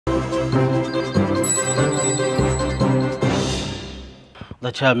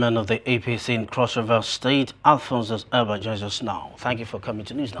The chairman of the APC in Cross River State, Alphonsus Ebah, joins us now. Thank you for coming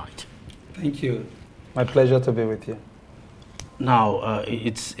to Newsnight. Thank you. My pleasure to be with you. Now,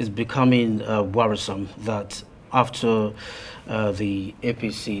 it's becoming worrisome that after the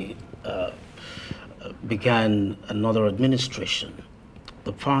APC began another administration,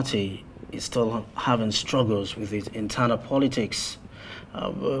 the party is still having struggles with its internal politics.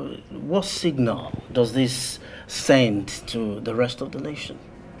 What signal does this send to the rest of the nation?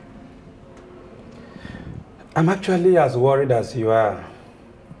 I'm actually as worried as you are.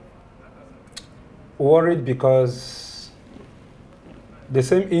 Worried because the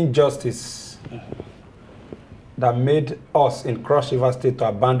same injustice that made us in Cross River State to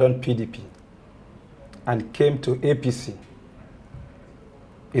abandon PDP and came to APC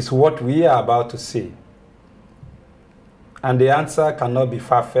is what we are about to see. And the answer cannot be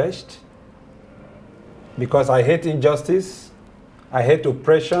far-fetched, because I hate injustice, I hate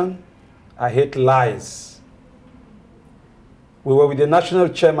oppression, I hate lies. We were with the national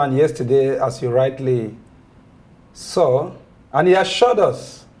chairman yesterday, as you rightly saw, and he assured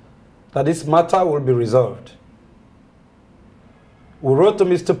us that this matter will be resolved. We wrote to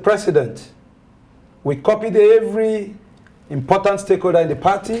Mr. President. We copied every important stakeholder in the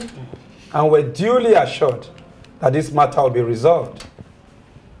party, and were duly assured that this matter will be resolved.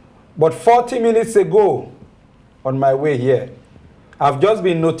 But 40 minutes ago, on my way here, I've just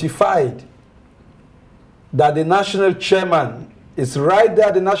been notified that the national chairman is right there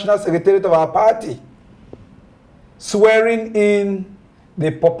at the national secretariat of our party, swearing in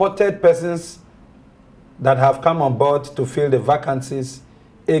the purported persons that have come on board to fill the vacancies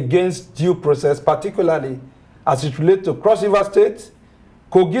against due process, particularly as it relates to Cross River State,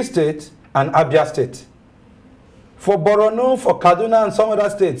 Kogi State, and Abia State. For Borno, for Kaduna, and some other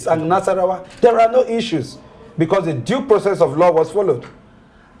states, and Nasarawa, there are no issues because the due process of law was followed.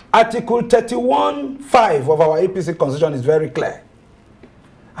 Article 31(5) of our APC constitution is very clear.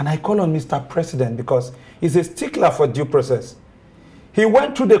 And I call on Mr. President because he's a stickler for due process. He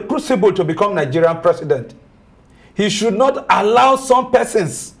went through the crucible to become Nigerian president. He should not allow some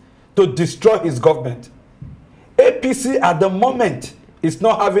persons to destroy his government. APC at the moment is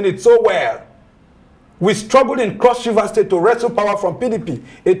not having it so well. We struggled in Cross River State to wrestle power from PDP,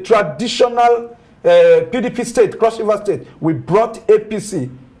 a traditional PDP state, Cross River State. We brought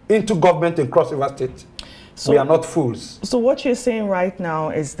APC into government in Cross River State. So, we are not fools. So what you're saying right now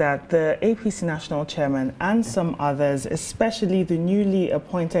is that the APC national chairman and some others, especially the newly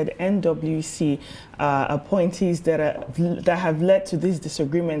appointed NWC appointees that have led to these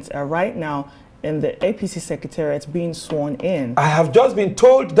disagreements, are right now in the APC secretariat being sworn in. I have just been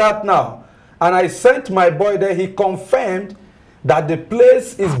told that now. And I sent my boy there. He confirmed that the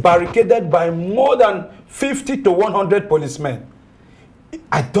place is barricaded by more than 50 to 100 policemen.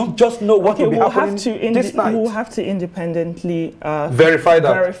 I don't just know what will be happening this night. We'll have to independently verify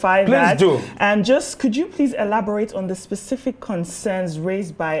that. Please do. And just, could you please elaborate on the specific concerns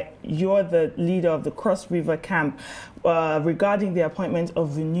raised by the leader of the Cross River camp regarding the appointment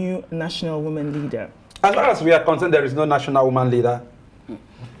of the new national woman leader? As far as we are concerned, there is no national woman leader.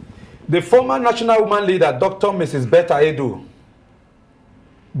 The former national woman leader, Dr. Mrs. Betta Edu,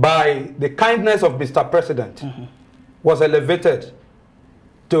 by the kindness of Mr. President, was elevated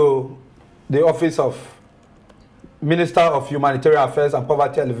to the office of Minister of Humanitarian Affairs and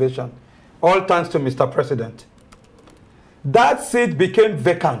Poverty Alleviation, all thanks to Mr. President. That seat became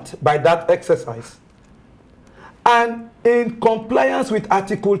vacant by that exercise. And in compliance with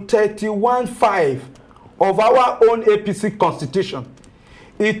Article 31(5) of our own APC Constitution,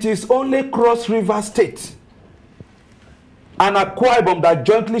 it is only Cross River State and Akwa Ibom that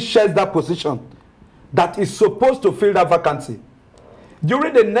jointly shares that position that is supposed to fill that vacancy.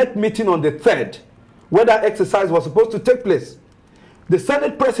 During the next meeting on the 3rd, where that exercise was supposed to take place, the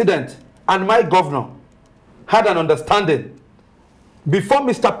Senate President and my governor had an understanding before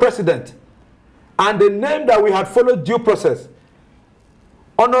Mr. President, and the name that we had followed due process,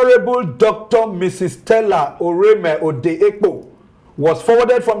 Honorable Dr. Mrs. Stella Oreme Odeekpo, was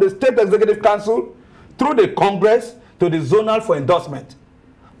forwarded from the State Executive Council through the Congress to the Zonal for endorsement.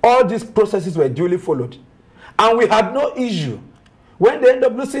 All these processes were duly followed. And we had no issue. When the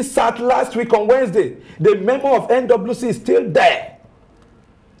NWC sat last week on Wednesday, the memo of NWC is still there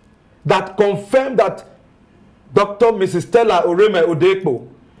that confirmed that Dr. Mrs. Stella Oreme Odeekpo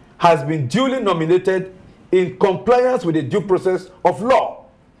has been duly nominated in compliance with the due process of law.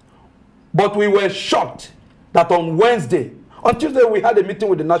 But we were shocked that on Wednesday, on Tuesday, we had a meeting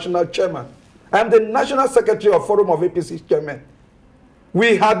with the national chairman. I am the national secretary of Forum of APC chairman.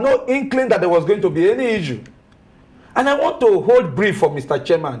 We had no inkling that there was going to be any issue. And I want to hold brief for Mr.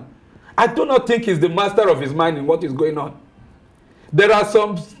 Chairman. I do not think he's the master of his mind in what is going on. There are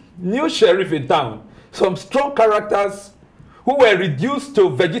some new sheriff in town, some strong characters who were reduced to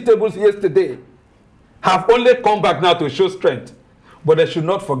vegetables yesterday, have only come back now to show strength. But they should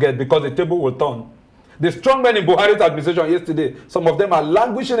not forget, because the table will turn. The strong men in Buhari's administration yesterday, some of them are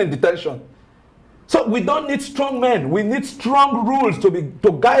languishing in detention. So we don't need strong men. We need strong rules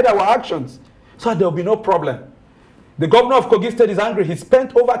to guide our actions, so that there will be no problem. The governor of Kogi State is angry. He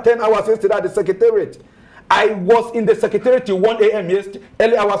spent over 10 hours yesterday at the secretariat. I was in the secretariat till 1 a.m. yesterday,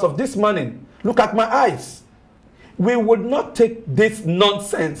 early hours of this morning. Look at my eyes. We would not take this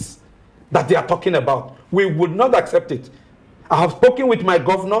nonsense that they are talking about. We would not accept it. I have spoken with my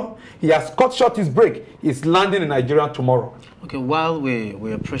governor. He has cut short his break. He's landing in Nigeria tomorrow. Okay, while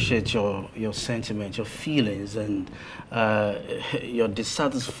we appreciate your sentiment, your feelings, and your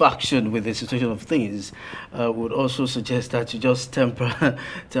dissatisfaction with the situation of things, would also suggest that you just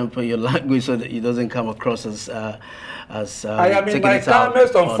temper your language so that it doesn't come across as I am in my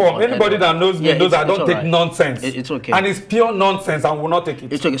calmest on form. Anybody that knows me knows I don't take nonsense. It's okay. And it's pure nonsense and will not take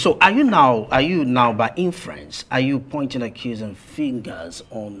it. It's okay. So are you now by inference, are you pointing accusing fingers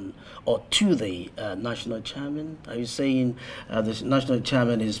on or to the national chairman? Are you saying the national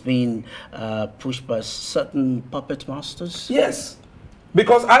chairman is being pushed by certain puppet masters? Yes.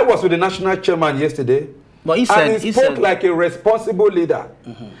 Because I was with the national chairman yesterday. But he said, and he spoke like a responsible leader.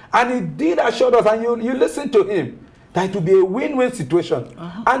 And he did assure us, and you listen to him, that it will be a win-win situation.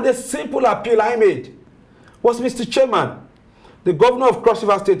 And the simple appeal I made was, Mr. Chairman, the governor of Cross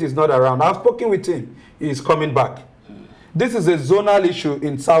River State is not around. I've spoken with him. He is coming back. This is a zonal issue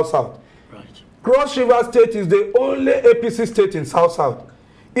in South-South. Right. Cross River State is the only APC state in South-South.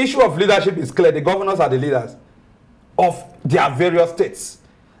 Issue of leadership is clear. The governors are the leaders of their various states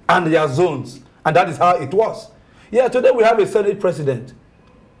and their zones. And that is how it was. Yeah, today we have a Senate president,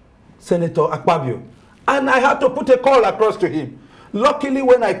 Senator Akpabio. And I had to put a call across to him. Luckily,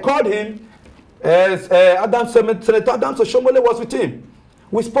 when I called him, Senator Adams Oshomole was with him.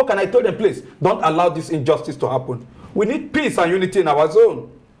 We spoke and I told them, please, don't allow this injustice to happen. We need peace and unity in our zone.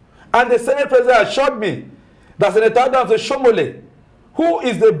 And the Senate president assured me that Senator Adams Oshomole, who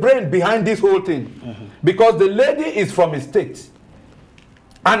is the brain behind this whole thing, because the lady is from his state.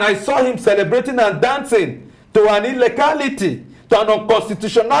 And I saw him celebrating and dancing to an illegality, to an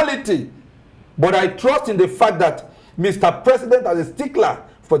unconstitutionality. But I trust in the fact that Mr. President, as a stickler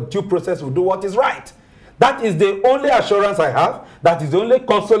for due process, will do what is right. That is the only assurance I have. That is the only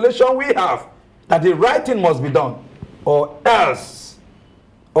consolation we have. That the right thing must be done. Or else,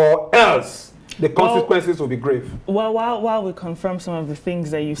 the consequences will be grave. Well, while we confirm some of the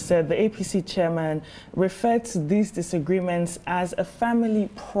things that you said, the APC chairman referred to these disagreements as a family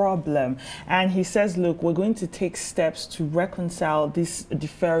problem. And he says, look, we're going to take steps to reconcile these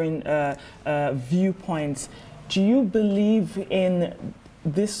differing viewpoints. Do you believe in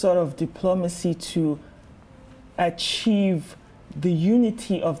this sort of diplomacy to achieve the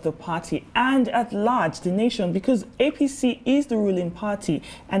unity of the party and at large the nation? Because APC is the ruling party,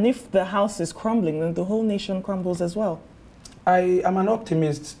 and if the house is crumbling, then the whole nation crumbles as well. I am an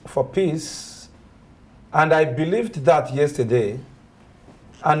optimist for peace, and I believed that yesterday,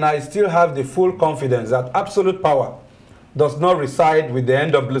 and I still have the full confidence that absolute power does not reside with the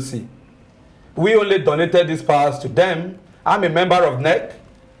NWC. We only donated these powers to them. I'm a member of NEC.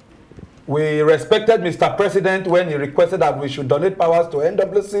 We respected Mr. President when he requested that we should donate powers to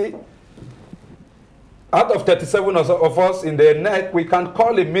NWC. Out of 37 of us in the NEC, we can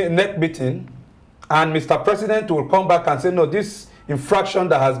call a NEC meeting, and Mr. President will come back and say, no, this infraction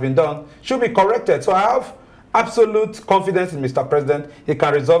that has been done should be corrected. So I have absolute confidence in Mr. President. He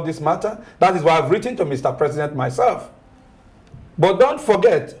can resolve this matter. That is why I've written to Mr. President myself. But don't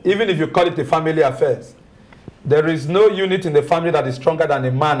forget, even if you call it a family affairs, there is no unit in the family that is stronger than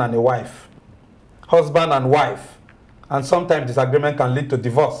a man and a wife, husband and wife. And sometimes disagreement can lead to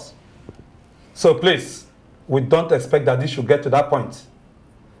divorce. So please, we don't expect that this should get to that point.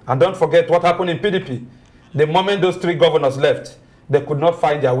 And don't forget what happened in PDP. The moment those three governors left, they could not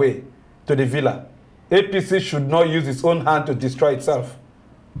find their way to the villa. APC should not use its own hand to destroy itself.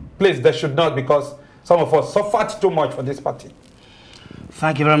 Please, they should not, because some of us suffered too much for this party.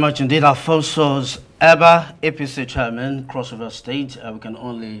 Thank you very much indeed, Alfonso's Ebah, APC chairman, Cross River State. We can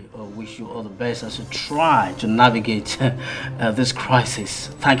only wish you all the best as you try to navigate this crisis.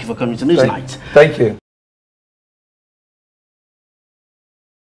 Thank you for coming to Newsnight. Thank you.